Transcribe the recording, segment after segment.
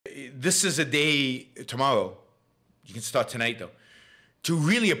this is a day tomorrow. You can start tonight, though, to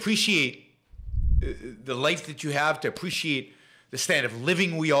really appreciate the life that you have, to appreciate the standard of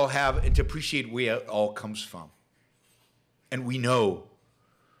living we all have, and to appreciate where it all comes from. And we know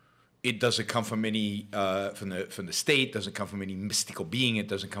it doesn't come from any from the state, doesn't come from any mystical being. It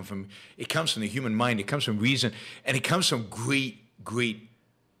comes from the human mind. It comes from reason, and it comes from great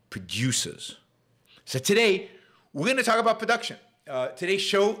producers. So today we're going to talk about production. Today's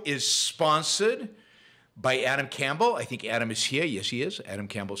show is sponsored by Adam Campbell. I think Adam is here. Yes, he is. Adam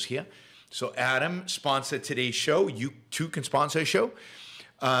Campbell's here. So Adam sponsored today's show. You too can sponsor a show.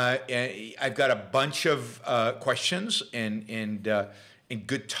 I've got a bunch of questions and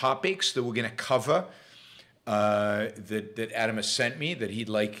good topics that we're going to cover that Adam has sent me that he'd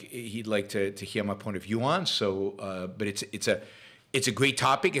like to hear my point of view on. So, but it's a great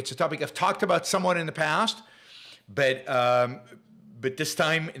topic. It's a topic I've talked about somewhat in the past, but this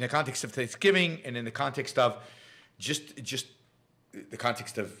time in the context of Thanksgiving and in the context of just the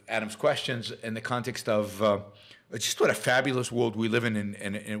context of Adam's questions and the context of just what a fabulous world we live in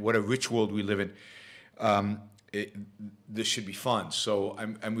and what a rich world we live in. This should be fun. So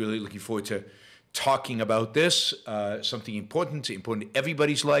I'm really looking forward to talking about this, something important to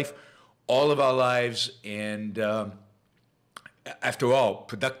everybody's life, all of our lives. And after all,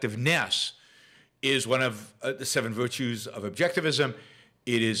 productiveness is one of the 7 virtues of objectivism.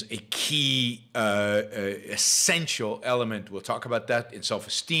 It is a key, essential element. We'll talk about that in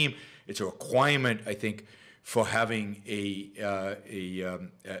self-esteem. It's a requirement, I think, for having a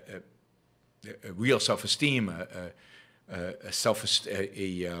real self-esteem, the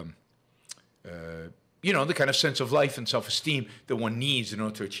kind of sense of life and self-esteem that one needs in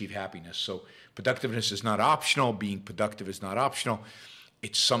order to achieve happiness. So productiveness is not optional. Being productive is not optional.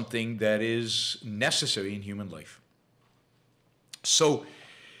 It's something that is necessary in human life. So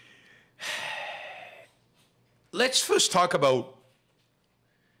let's first talk about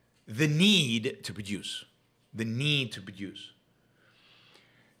the need to produce. The need to produce.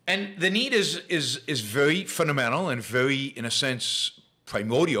 And the need is very fundamental and very, in a sense,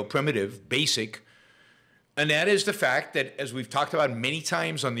 primordial, primitive, basic. And that is the fact that, as we've talked about many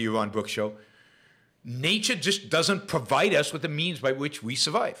times on the Yaron Brook Show, nature just doesn't provide us with the means by which we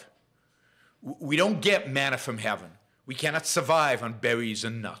survive. We don't get manna from heaven. We cannot survive on berries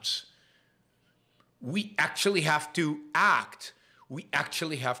and nuts. We actually have to act. We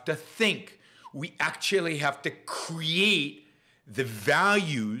actually have to think. We actually have to create the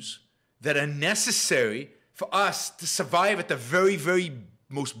values that are necessary for us to survive at the very, very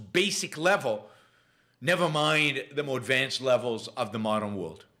most basic level, never mind the more advanced levels of the modern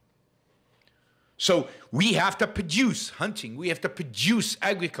world. So we have to produce hunting. We have to produce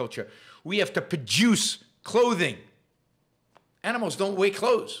agriculture. We have to produce clothing. Animals don't wear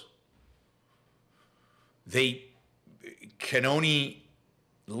clothes. They can only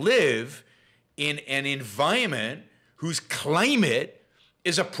live in an environment whose climate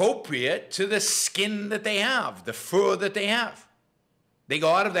is appropriate to the skin that they have, the fur that they have. They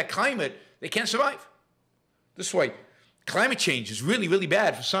go out of that climate, they can't survive. This is why climate change is really, really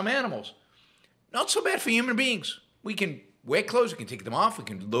bad for some animals. Not so bad for human beings. We can wear clothes, we can take them off, we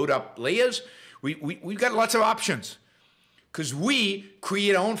can load up layers. We've got lots of options because we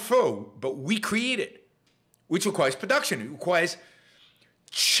create our own fur, but we create it, which requires production. It requires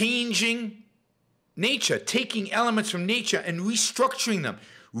changing nature, taking elements from nature and restructuring them,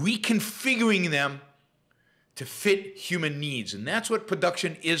 reconfiguring them to fit human needs. And that's what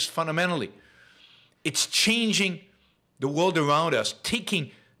production is fundamentally. It's changing the world around us,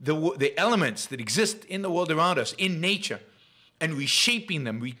 taking the elements that exist in the world around us, in nature, and reshaping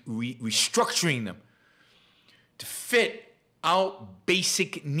them, restructuring them to fit our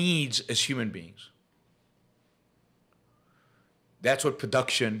basic needs as human beings. That's what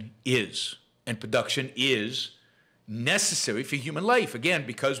production is. And production is necessary for human life, again,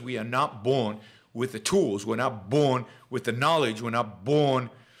 because we are not born with the tools. We're not born with the knowledge. We're not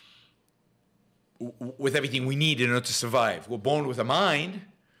born with everything we need in order to survive. We're born with a mind.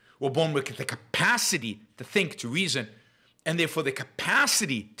 We're born with the capacity to think, to reason, and therefore the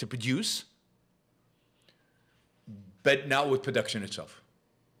capacity to produce, but not with production itself.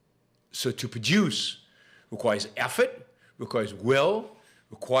 So to produce requires effort, requires will,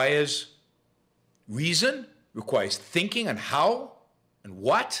 requires reason, requires thinking on how and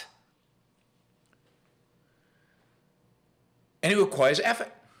what, and it requires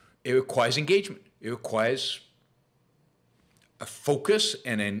effort. It requires engagement. It requires a focus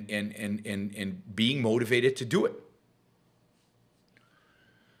and being motivated to do it.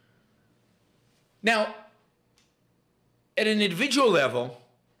 Now, at an individual level,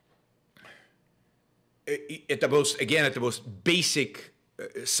 at the most basic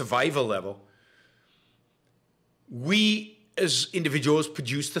survival level, we as individuals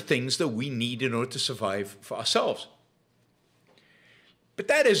produce the things that we need in order to survive for ourselves. But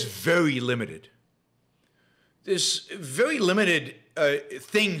that is very limited. There's very limited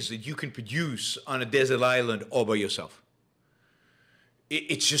things that you can produce on a desert island all by yourself.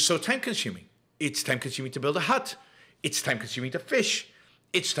 It's just so time-consuming. It's time-consuming to build a hut. It's time-consuming to fish.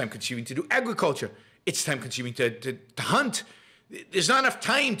 It's time-consuming to do agriculture. It's time-consuming to hunt. There's not enough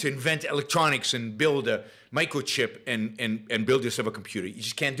time to invent electronics and build a microchip and build yourself a computer. You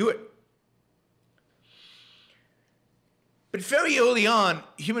just can't do it. But very early on,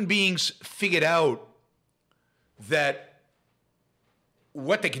 human beings figured out that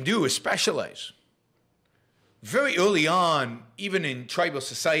what they can do is specialize. Very early on, even in tribal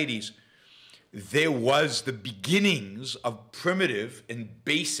societies, there was the beginnings of primitive and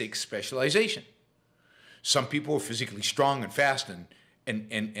basic specialization. Some people were physically strong and fast,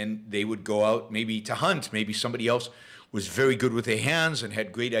 and they would go out maybe to hunt. Maybe somebody else was very good with their hands and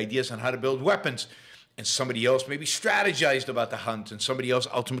had great ideas on how to build weapons. And somebody else maybe strategized about the hunt, and somebody else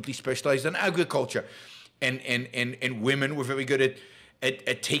ultimately specialized in agriculture. And women were very good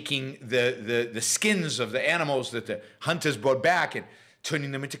at taking the skins of the animals that the hunters brought back and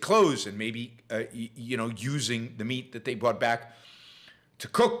turning them into clothes, and maybe using the meat that they brought back to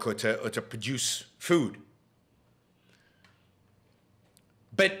cook or to produce food.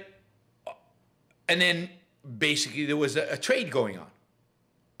 And then basically there was a trade going on.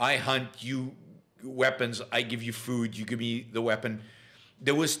 I hunt, you weapons, I give you food, you give me the weapon.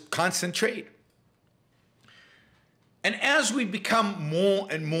 There was constant trade. And as we become more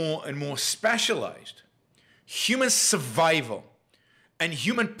and more and more specialized, human survival and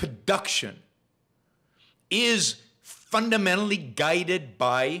human production is fundamentally guided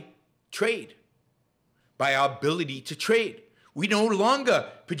by trade, by our ability to trade. We no longer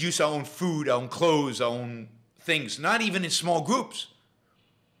produce our own food, our own clothes, our own things, not even in small groups.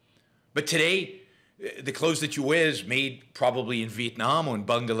 But today, the clothes that you wear is made probably in Vietnam or in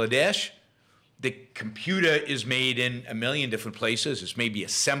Bangladesh. The computer is made in a million different places. It's maybe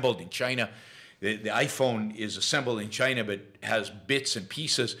assembled in China. The iPhone is assembled in China, but has bits and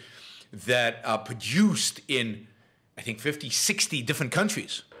pieces that are produced in, I think, 50, 60 different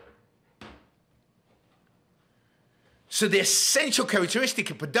countries. So the essential characteristic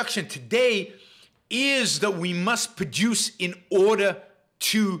of production today is that we must produce in order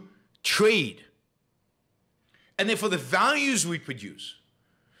to trade. And therefore the values we produce,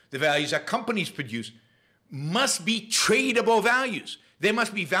 the values our companies produce, must be tradable values. There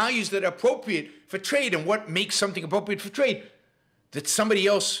must be values that are appropriate for trade. And what makes something appropriate for trade? That somebody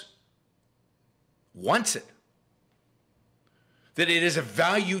else wants it. That it is a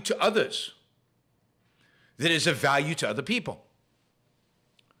value to others. That is a value to other people.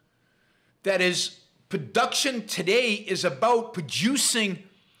 That is, production today is about producing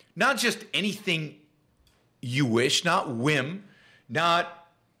not just anything you wish, not whim, not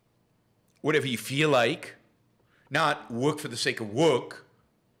whatever you feel like, not work for the sake of work,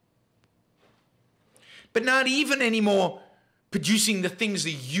 but not even anymore producing the things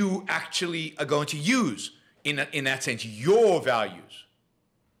that you actually are going to use, in that sense, your values.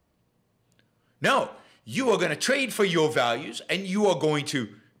 No, you are going to trade for your values, and you are going to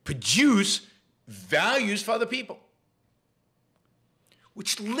produce values for other people,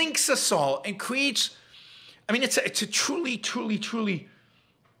 which links us all and creates, I mean, it's a truly, truly, truly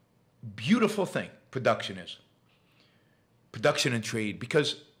beautiful thing, production is. Production and trade,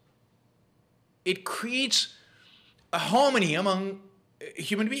 because it creates a harmony among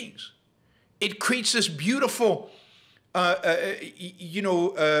human beings. It creates this beautiful,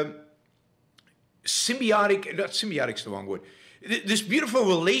 symbiotic, not symbiotic's the wrong word, this beautiful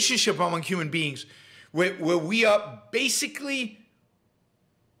relationship among human beings where we are basically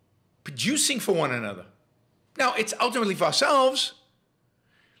producing for one another. Now, it's ultimately for ourselves,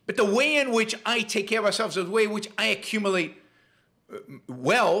 but the way in which I take care of ourselves, the way in which I accumulate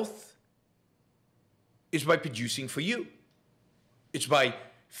wealth is by producing for you. It's by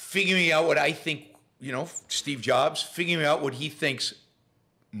figuring out what I think, Steve Jobs, figuring out what he thinks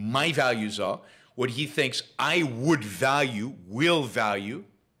my values are, what he thinks I would value, will value,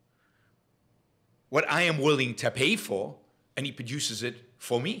 what I am willing to pay for, and he produces it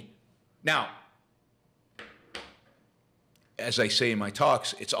for me. Now, as I say in my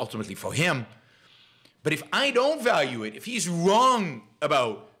talks, it's ultimately for him. But if I don't value it, if he's wrong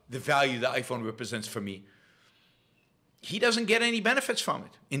about the value the iPhone represents for me, he doesn't get any benefits from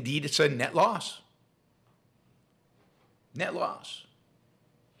it. Indeed, it's a net loss. Net loss.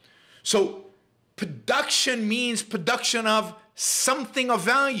 So Production means production of something of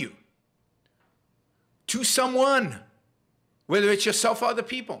value to someone, whether it's yourself or other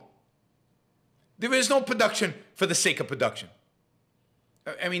people. There is no production for the sake of production.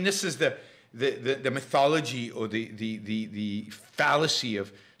 I mean, this is the mythology or the fallacy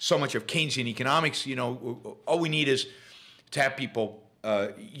of so much of Keynesian economics. You know, all we need is to have people,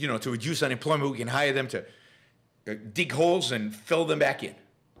 you know, to reduce unemployment. We can hire them to dig holes and fill them back in.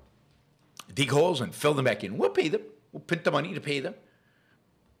 Dig holes and fill them back in. We'll pay them. We'll print the money to pay them.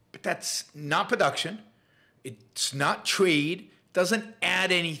 But that's not production. It's not trade. It doesn't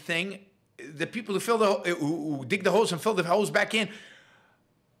add anything. The people who dig the holes and fill the holes back in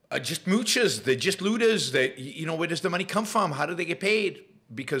are just moochers. They're just looters. You know, where does the money come from? How do they get paid?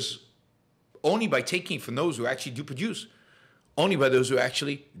 Because only by taking from those who actually do produce. Only by those who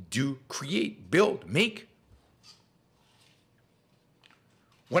actually do create, build, make.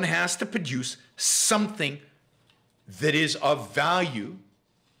 One has to produce something that is of value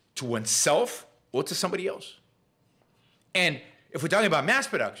to oneself or to somebody else. And if we're talking about mass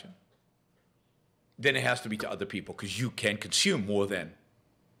production, then it has to be to other people, because you can consume more than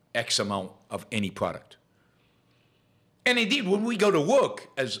X amount of any product. And indeed, when we go to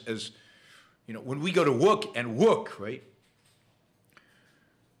work, as you know, when we go to work and work, right,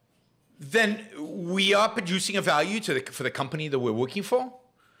 then we are producing a value for the company that we're working for,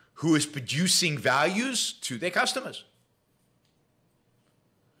 who is producing values to their customers.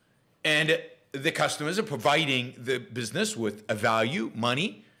 And the customers are providing the business with a value,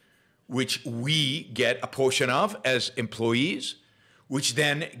 money, which we get a portion of as employees, which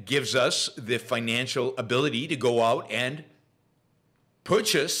then gives us the financial ability to go out and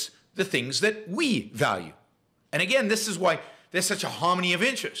purchase the things that we value. And again, this is why there's such a harmony of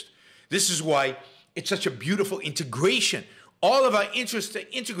interest. This is why it's such a beautiful integration. All of our interests are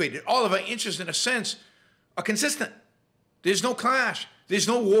integrated. All of our interests, in a sense, are consistent. There's no clash. There's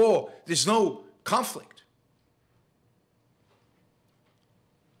no war. There's no conflict.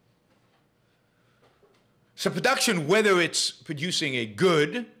 So production, whether it's producing a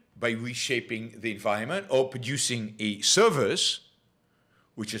good by reshaping the environment or producing a service,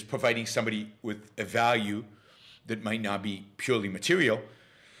 which is providing somebody with a value that might not be purely material,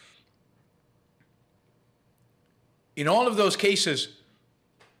 in all of those cases,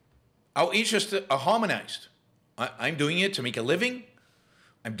 our interests are harmonized. I'm doing it to make a living.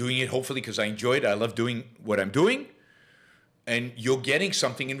 I'm doing it hopefully because I enjoy it. I love doing what I'm doing. And you're getting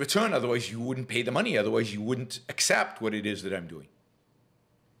something in return. Otherwise, you wouldn't pay the money. Otherwise, you wouldn't accept what it is that I'm doing.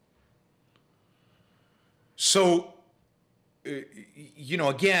 So, you know,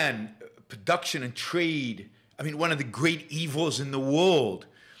 again, production and trade. I mean, one of the great evils in the world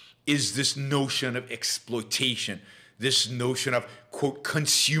is this notion of exploitation, this notion of, quote,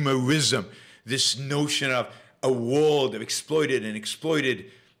 consumerism, this notion of a world of exploited and exploiters,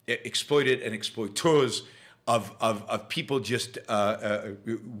 of people just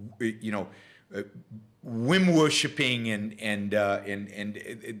you know, whim worshipping, and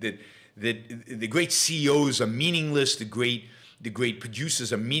the great CEOs are meaningless. The great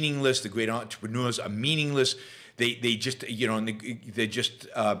producers are meaningless. The great entrepreneurs are meaningless. They just, you know, they're just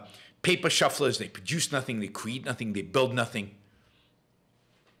paper shufflers. They produce nothing. They create nothing. They build nothing.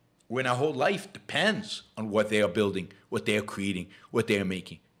 When our whole life depends on what they are building, what they are creating, what they are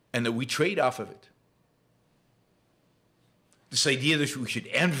making, and that we trade off of it. This idea that we should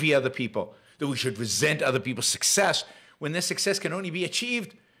envy other people, that we should resent other people's success, when their success can only be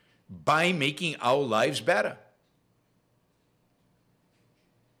achieved by making our lives better.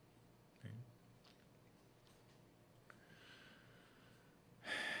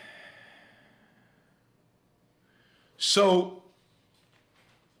 So,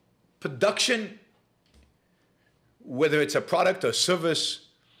 production, whether it's a product or service,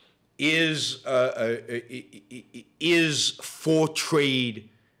 is for trade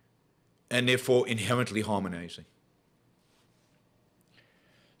and therefore inherently harmonizing.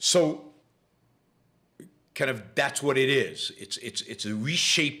 So, kind of that's what it is. It's a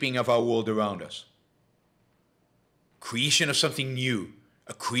reshaping of our world around us. Creation of something new,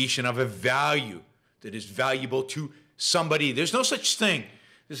 a creation of a value that is valuable to somebody. There's no such thing.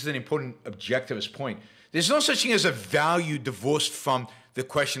 This is an important objectivist point. There's no such thing as a value divorced from the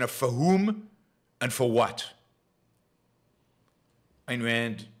question of for whom and for what. Ayn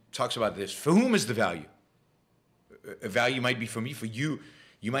Rand talks about this. For whom is the value? A value might be for me, for you.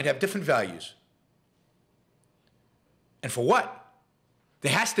 You might have different values. And for what?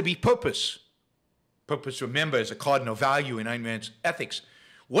 There has to be purpose. Purpose, remember, is a cardinal value in Ayn Rand's ethics.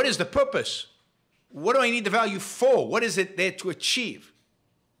 What is the purpose? What do I need the value for? What is it there to achieve?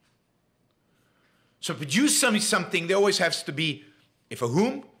 So produce something, there always has to be a for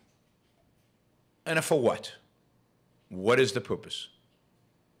whom and a for what. What is the purpose?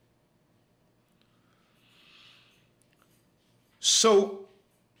 So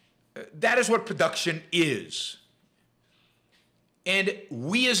that is what production is. And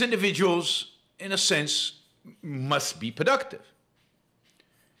we as individuals, in a sense, must be productive.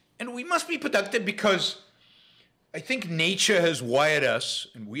 And we must be productive because I think nature has wired us,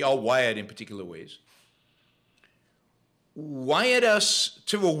 and we are wired in particular ways, wired us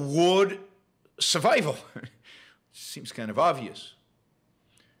to reward survival. Seems kind of obvious.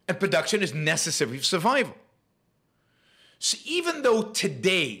 And production is necessary for survival. So even though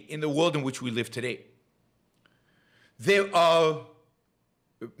today, in the world in which we live today, there are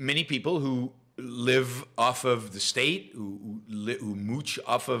many people who live off of the state, who mooch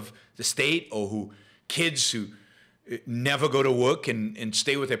off of the state, or who kids who never go to work and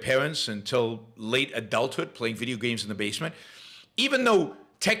stay with their parents until late adulthood playing video games in the basement. Even though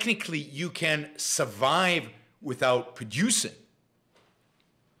technically you can survive without producing,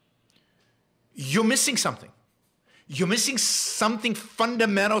 you're missing something. You're missing something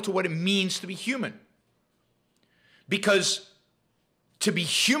fundamental to what it means to be human. Because to be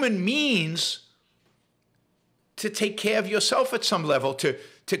human means to take care of yourself at some level, to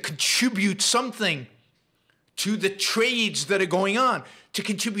contribute something to the trades that are going on, to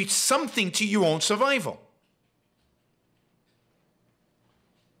contribute something to your own survival.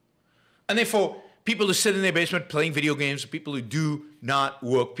 And therefore, people who sit in their basement playing video games, people who do not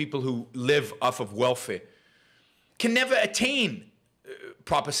work, people who live off of welfare, can never attain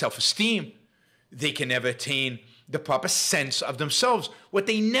proper self-esteem. They can never attain the proper sense of themselves. What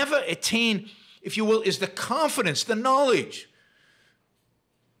they never attain, if you will, is the confidence, the knowledge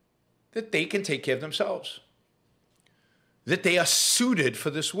that they can take care of themselves, that they are suited for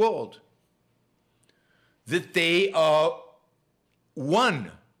this world, that they are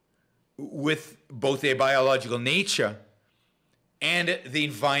one with both their biological nature and the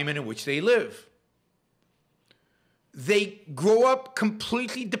environment in which they live. They grow up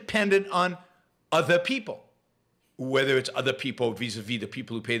completely dependent on other people, whether it's other people vis-a-vis the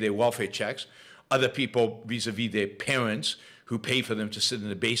people who pay their welfare checks, other people vis-a-vis their parents who pay for them to sit in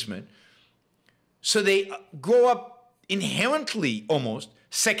the basement. So they grow up inherently almost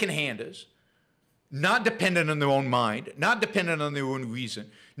second-handers, not dependent on their own mind, not dependent on their own reason,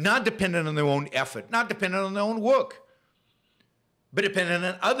 not dependent on their own effort, not dependent on their own work, but dependent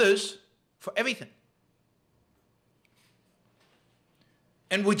on others for everything.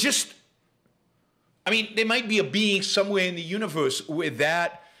 And we're just, I mean, there might be a being somewhere in the universe where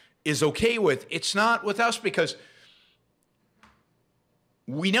that is okay with. It's not with us because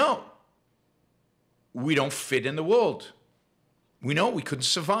we know we don't fit in the world. We know we couldn't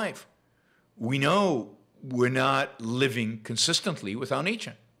survive. We know we're not living consistently with our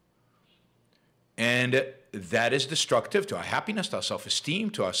nature. And that is destructive to our happiness, to our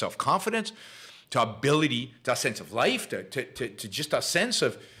self-esteem, to our self-confidence, to our ability, to our sense of life, to just our sense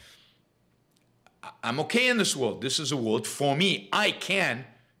of, I'm okay in this world. This is a world for me. I can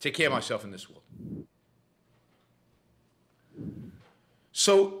take care of myself in this world.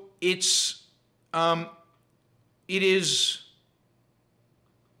 So it is,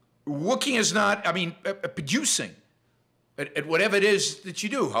 working is not, I mean, producing at whatever it is that you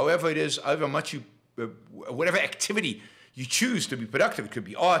do, however it is, however much you, whatever activity you choose to be productive. It could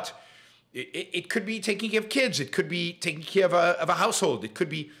be art. It could be taking care of kids. It could be taking care of a household. It could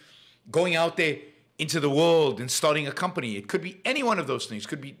be going out there into the world and starting a company. It could be any one of those things. It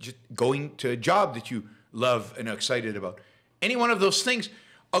could be just going to a job that you love and are excited about. Any one of those things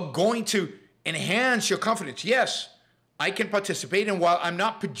are going to enhance your confidence. Yes, I can participate, and while I'm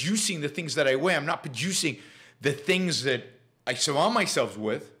not producing the things that I wear, I'm not producing the things that I surround myself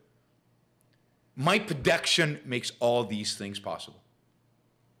with, my production makes all these things possible.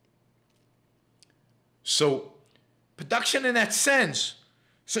 So production in that sense,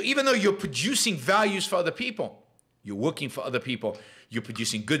 so even though you're producing values for other people, you're working for other people, you're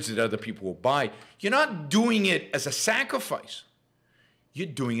producing goods that other people will buy, you're not doing it as a sacrifice. You're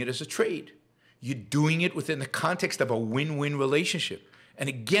doing it as a trade. You're doing it within the context of a win-win relationship. And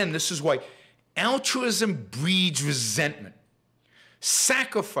again, this is why altruism breeds resentment.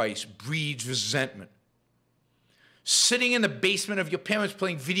 Sacrifice breeds resentment. Sitting in the basement of your parents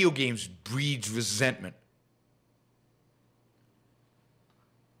playing video games breeds resentment.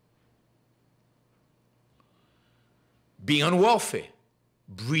 Being on welfare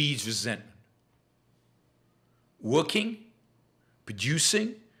breeds resentment. Working,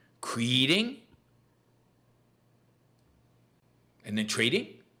 producing, creating, and then trading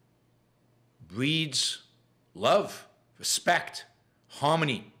breeds love, respect,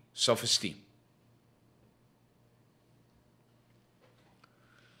 harmony, self-esteem.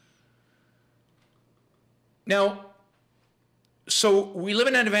 Now, so we live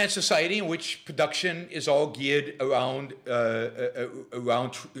in an advanced society in which production is all geared around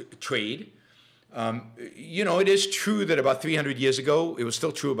trade. You know, it is true that about 300 years ago, it was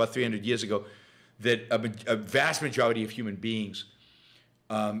still true about 300 years ago, that a vast majority of human beings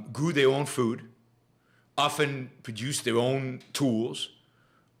grew their own food, often produced their own tools,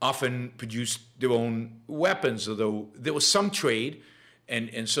 often produced their own weapons, although there was some trade,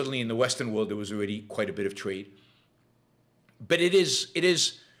 and certainly in the Western world there was already quite a bit of trade. But it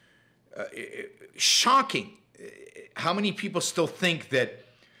is shocking how many people still think that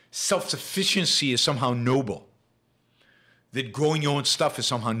self-sufficiency is somehow noble, that growing your own stuff is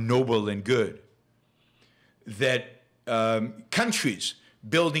somehow noble and good, that countries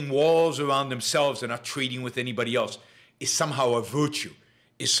building walls around themselves and not trading with anybody else is somehow a virtue,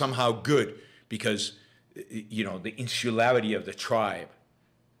 is somehow good because, you know, the insularity of the tribe.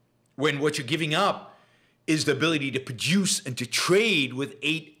 When what you're giving up is the ability to produce and to trade with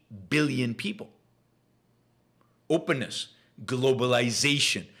 8 billion people. Openness,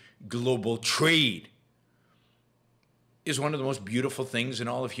 globalization, global trade is one of the most beautiful things in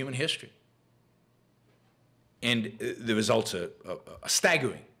all of human history. And the results are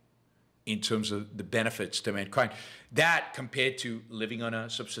staggering in terms of the benefits to mankind. That compared to living on a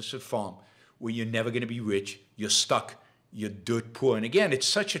subsistence farm where you're never going to be rich, you're stuck, you're dirt poor. And again, it's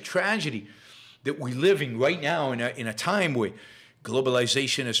such a tragedy that we're living right now in a time where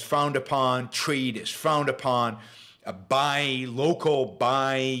globalization is frowned upon, trade is frowned upon, buy local,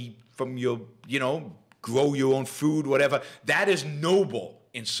 buy from your, you know, grow your own food, whatever. That is noble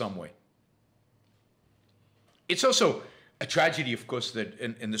in some way. It's also a tragedy, of course, that,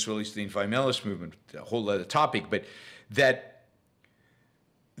 and this relates to the environmentalist movement, a whole other topic, but that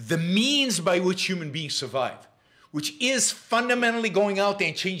the means by which human beings survive, which is fundamentally going out there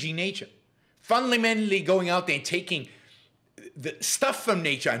and changing nature, fundamentally going out there and taking the stuff from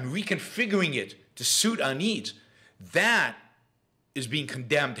nature and reconfiguring it to suit our needs, that is being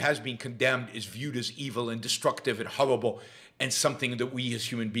condemned, has been condemned, is viewed as evil and destructive and horrible and something that we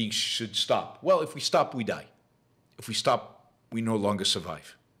as human beings should stop. Well, if we stop, we die. If we stop, we no longer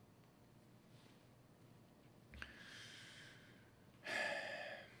survive.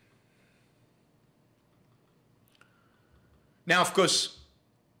 Now, of course,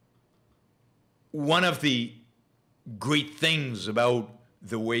 one of the great things about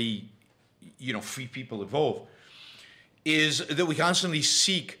the way, you know, free people evolve is that we constantly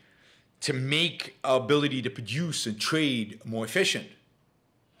seek to make our ability to produce and trade more efficient.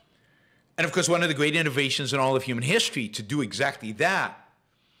 And of course, one of the great innovations in all of human history to do exactly that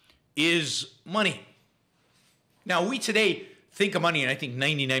is money. Now, we today think of money, and I think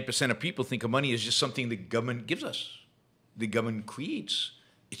 99% of people think of money as just something the government gives us, the government creates.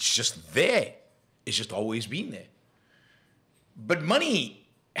 It's just there. It's just always been there. But money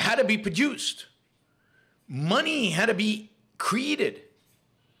had to be produced. Money had to be created.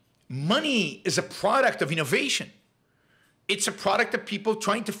 Money is a product of innovation. It's a product of people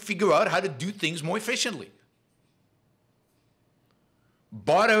trying to figure out how to do things more efficiently.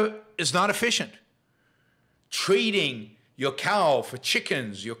 Barter is not efficient. Trading your cow for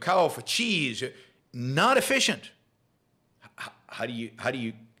chickens, your cow for cheese, not efficient. How do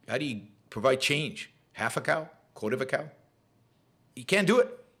you provide change? Half a cow? Quarter of a cow? You can't do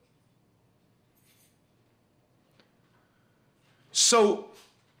it. So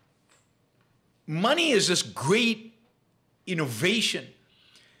money is this great innovation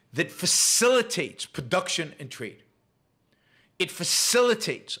that facilitates production and trade. It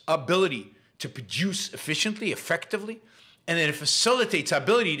facilitates our ability to produce efficiently, effectively, and then it facilitates our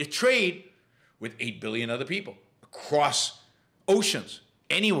ability to trade with 8 billion other people across oceans,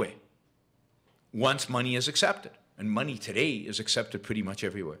 anyway, once money is accepted. And money today is accepted pretty much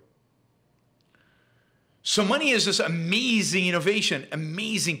everywhere. So money is this amazing innovation,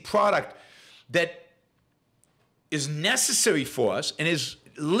 amazing product that is necessary for us and is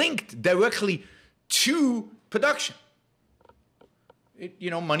linked directly to production.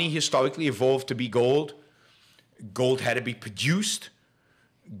 Money historically evolved to be gold. Gold had to be produced.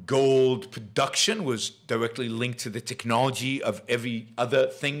 Gold production was directly linked to the technology of every other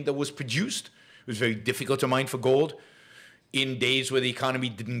thing that was produced. It was very difficult to mine for gold. In days where the economy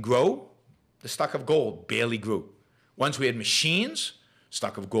didn't grow, the stock of gold barely grew. Once we had machines,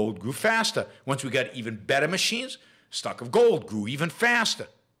 stock of gold grew faster. Once we got even better machines, stock of gold grew even faster.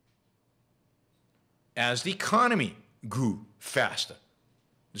 As the economy grew faster.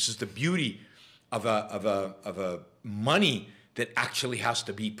 This is the beauty of a money that actually has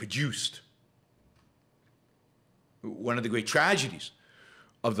to be produced. One of the great tragedies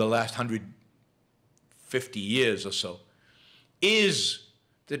of the last 150 years or so is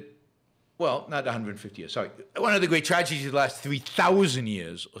that, well, not 150 years, sorry. One of the great tragedies of the last 3,000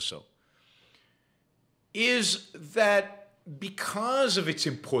 years or so is that because of its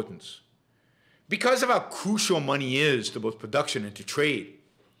importance, because of how crucial money is to both production and to trade,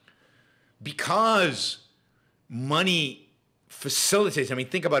 because money facilitates, I mean,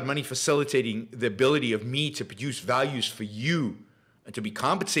 think about money facilitating the ability of me to produce values for you and to be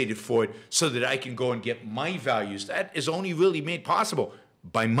compensated for it so that I can go and get my values. That is only really made possible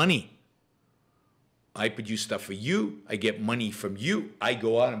by money. I produce stuff for you, I get money from you, I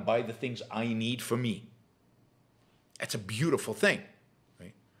go out and buy the things I need for me. That's a beautiful thing,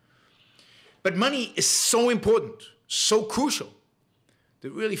 right? But money is so important, so crucial,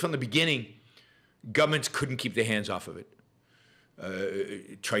 that really from the beginning, governments couldn't keep their hands off of it.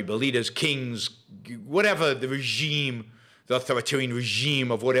 Tribal leaders, kings, whatever the regime, the authoritarian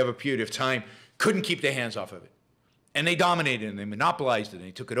regime of whatever period of time, couldn't keep their hands off of it. And they dominated and they monopolized it and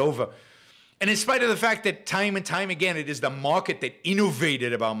they took it over. And in spite of the fact that time and time again, it is the market that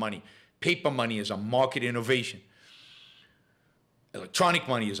innovated about money. Paper money is a market innovation. Electronic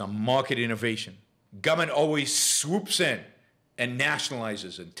money is a market innovation. Government always swoops in and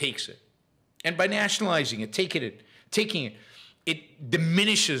nationalizes and takes it. And by nationalizing it, taking it, it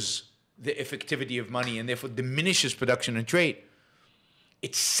diminishes the effectivity of money and therefore diminishes production and trade.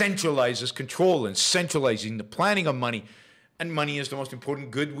 It centralizes control and centralizing the planning of money. And money is the most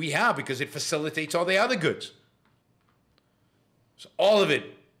important good we have because it facilitates all the other goods. So all of it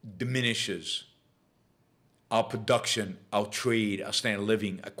diminishes our production, our trade, our standard of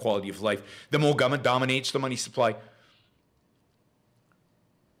living, our quality of life. The more government dominates the money supply,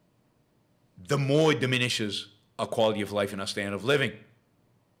 the more it diminishes our quality of life and our standard of living.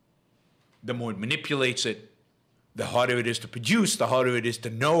 The more it manipulates it, the harder it is to produce, the harder it is to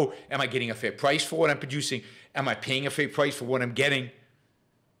know, am I getting a fair price for what I'm producing? Am I paying a fair price for what I'm getting?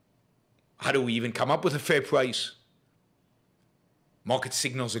 How do we even come up with a fair price? Market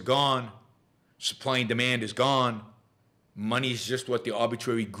signals are gone. Supply and demand is gone. Money is just what the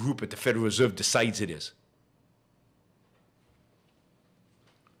arbitrary group at the Federal Reserve decides it is.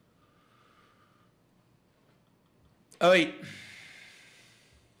 All right.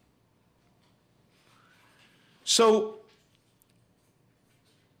 So,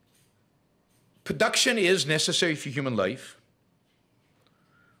 production is necessary for human life.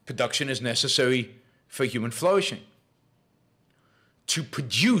 Production is necessary for human flourishing. To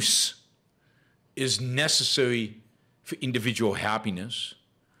produce is necessary for individual happiness.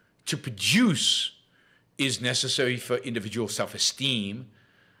 To produce is necessary for individual self-esteem.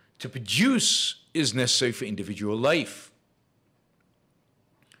 To produce is necessary for individual life.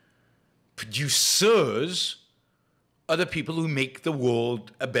 Producers are the people who make the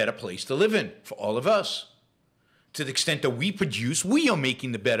world a better place to live in for all of us. To the extent that we produce, we are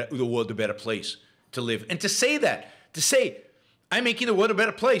making the world a better place to live. And to say I'm making the world a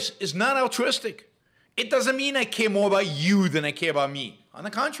better place is not altruistic. It doesn't mean I care more about you than I care about me. On the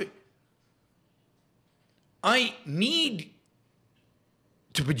contrary, I need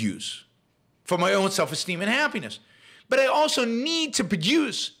to produce for my own self-esteem and happiness. But I also need to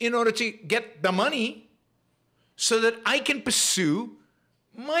produce in order to get the money so that I can pursue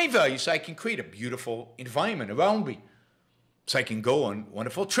my values, so I can create a beautiful environment around me, so I can go on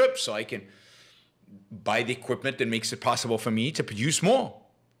wonderful trips, so I can buy the equipment that makes it possible for me to produce more.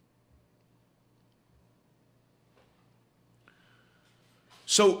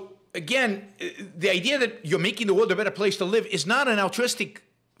 So again, the idea that you're making the world a better place to live is not an altruistic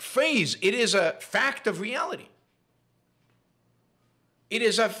phrase. It is a fact of reality. It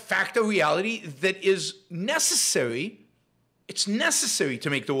is a fact of reality that is necessary. It's necessary to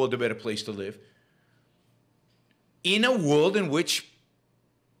make the world a better place to live in a world in which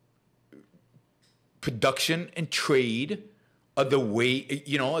production and trade are the way,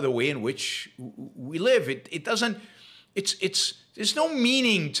 the way in which we live. There's no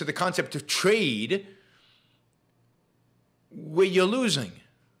meaning to the concept of trade where you're losing,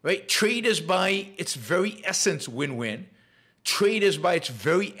 right? Trade is by its very essence win-win. Trade is by its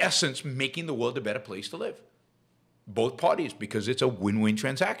very essence making the world a better place to live. Both parties, because it's a win-win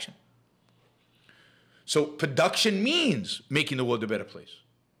transaction. So production means making the world a better place.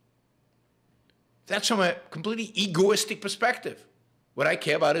 That's from a completely egoistic perspective. What I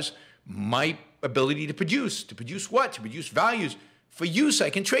care about is my ability to produce. To produce what? To produce values for use.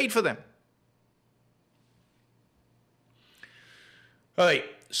 I can trade for them. All right,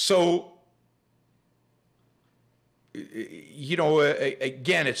 so you know,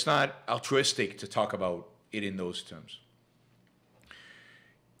 again, it's not altruistic to talk about it in those terms.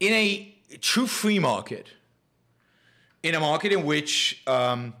 In a true free market, in a market in which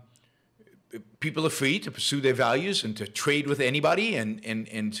people are free to pursue their values and to trade with anybody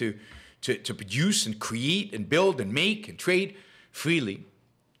and to produce and create and build and make and trade freely,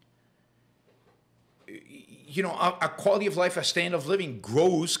 you know, our quality of life, our standard of living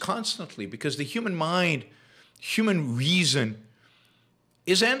grows constantly because the human mind, human reason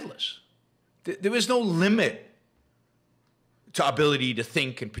is endless. There is no limit to our ability to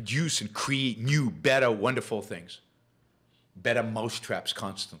think and produce and create new, better, wonderful things. Better mousetraps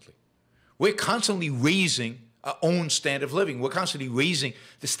constantly. We're constantly raising our own standard of living. We're constantly raising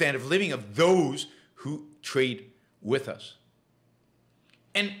the standard of living of those who trade with us.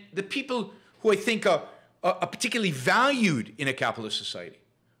 And the people who I think are particularly valued in a capitalist society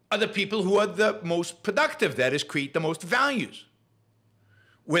are the people who are the most productive, that is, create the most values.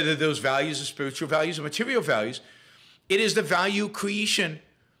 Whether those values are spiritual values or material values, it is the value creation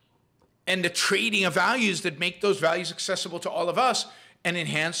and the trading of values that make those values accessible to all of us and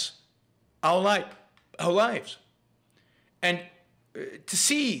enhance our lives. And to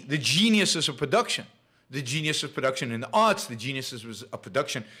see the geniuses of production, the genius of production in the arts, the geniuses of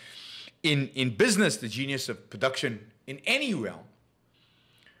production in business, the genius of production in any realm,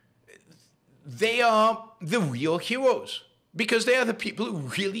 they are the real heroes because they are the people who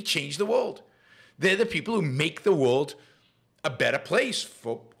really change the world. They're the people who make the world a better place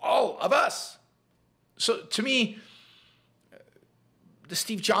for all of us. So to me, the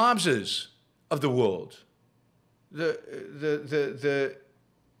Steve Jobses of the world, the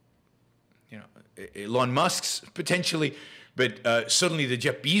you know, Elon Musk's potentially, but certainly the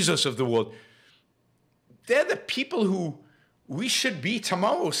Jeff Bezos of the world, they're the people who we should be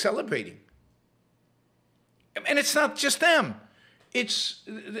tomorrow celebrating. And it's not just them. It's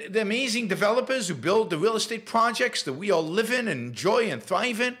the amazing developers who build the real estate projects that we all live in and enjoy and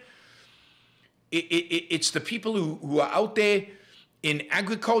thrive in. It's the people who are out there in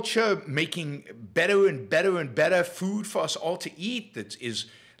agriculture making better and better and better food for us all to eat that is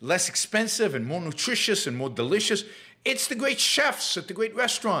less expensive and more nutritious and more delicious. It's the great chefs at the great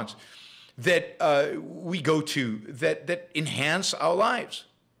restaurants that we go to that enhance our lives,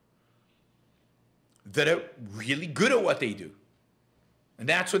 that are really good at what they do. And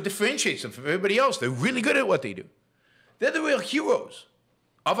that's what differentiates them from everybody else. They're really good at what they do. They're the real heroes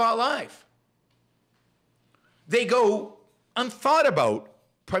of our life. They go unthought about,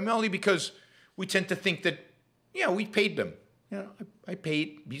 primarily because we tend to think that, yeah, we paid them. You know, I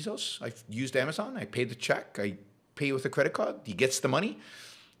paid Bezos. I used Amazon. I paid the check. I pay with a credit card. He gets the money.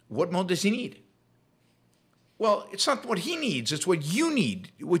 What more does he need? Well, it's not what he needs. It's what you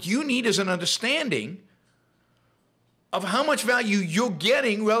need. What you need is an understanding of how much value you're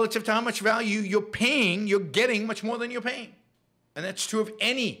getting relative to how much value you're paying. You're getting much more than you're paying. And that's true of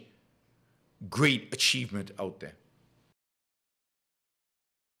any great achievement out there.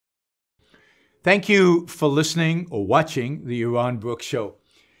 Thank you for listening or watching the Yaron Brook Show.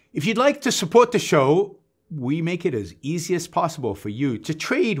 If you'd like to support the show, we make it as easy as possible for you to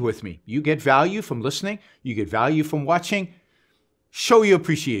trade with me. You get value from listening. You get value from watching. Show your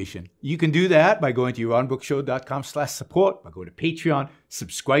appreciation. You can do that by going to yaronbrookshow.com/support, by going to Patreon,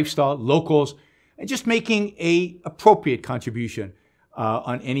 Subscribestar, Locals, and just making a appropriate contribution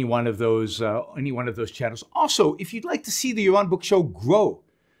on any one of those channels. Also, if you'd like to see the Yaron Brook Show grow,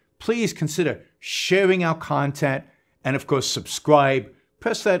 please consider sharing our content and, of course, subscribe.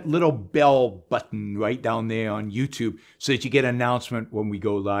 Press that little bell button right down there on YouTube so that you get an announcement when we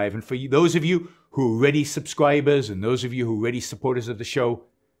go live. And for those of you who are already subscribers and those of you who are already supporters of the show,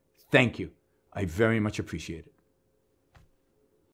 thank you. I very much appreciate it.